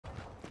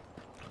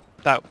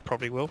That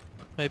probably will,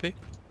 maybe.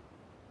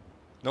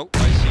 Nope,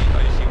 I see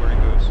where he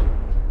goes.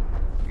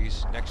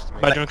 He's next to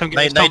me. Matt, do you wanna come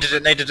get his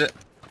Thompson? Naded it.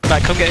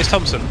 Matt, come get his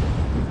Thompson.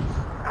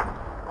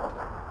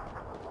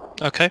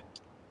 Okay.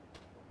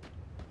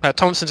 Matt,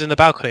 Thompson's in the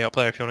balcony up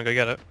there if you want to go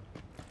get it.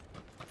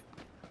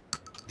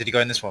 Did he go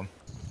in this one?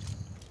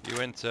 He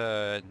went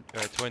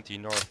 20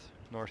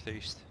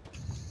 northeast.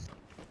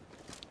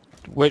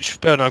 Which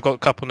building? I've got a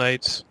couple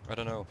nades. I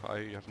don't know. I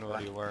have no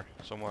idea where.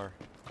 Somewhere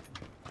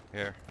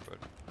here, but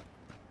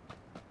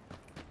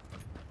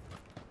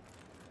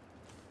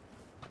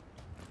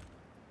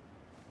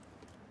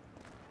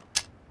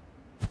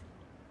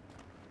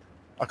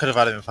I could have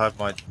had him if I had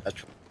my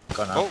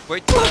gun out. oh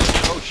wait!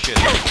 Oh shit!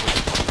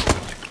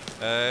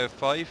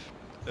 5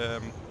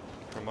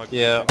 from my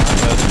Yeah.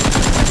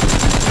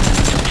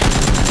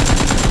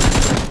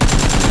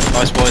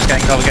 Nice boys,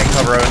 getting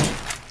cover, Owen.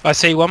 I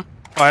see one.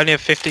 I only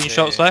have 15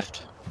 shots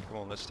left. Come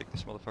on, let's take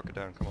this motherfucker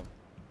down. Come on.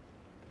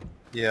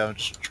 Yeah, I'm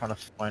just trying to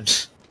find.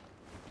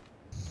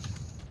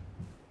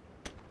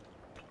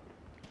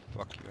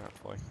 Fuck you,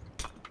 out boy.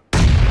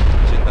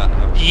 It's in that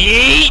house.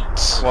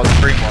 Yeet! Well, the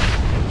green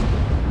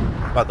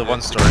one. About the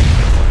one story.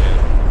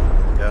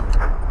 Yeah.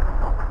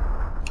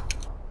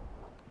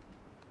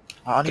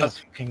 I need a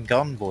fucking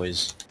gun,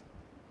 boys.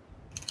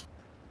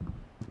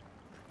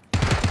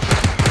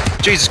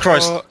 Jesus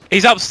Christ!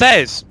 He's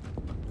upstairs.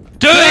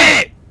 Do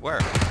it!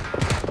 Where?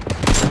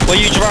 Where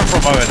you run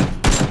from, Owen?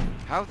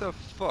 How the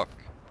fuck?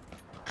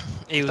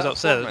 He was That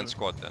upstairs. four-man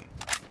squad then.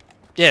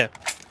 Yeah.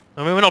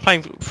 I mean, we're not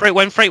playing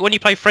when you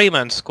play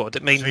 3-man squad,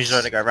 it means It means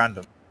you don't go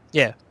random.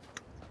 yeah.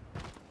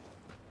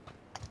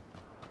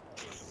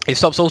 It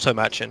stops auto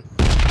matching.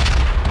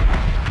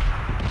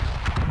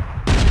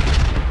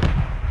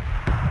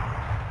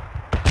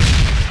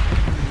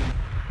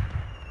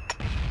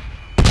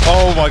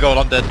 Oh my god,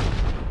 I'm dead.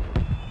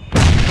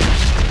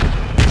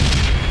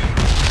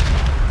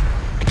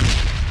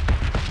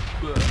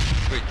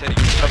 Wait, Teddy.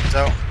 Jumped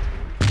out.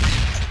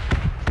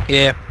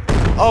 Yeah.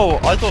 Oh,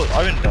 I thought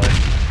Owen died.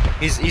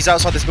 He's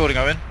outside this building,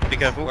 Owen. Be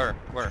careful. Where?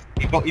 Where?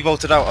 He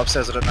vaulted out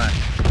upstairs, I don't know.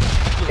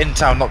 In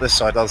town, not this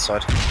side, the other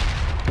side.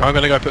 I'm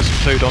gonna go put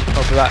some food on top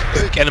of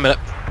that. Get in a minute.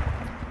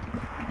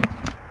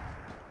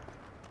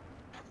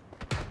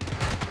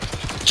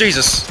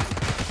 Jesus.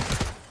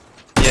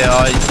 Yeah,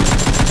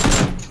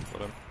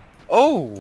 Got him. Oh!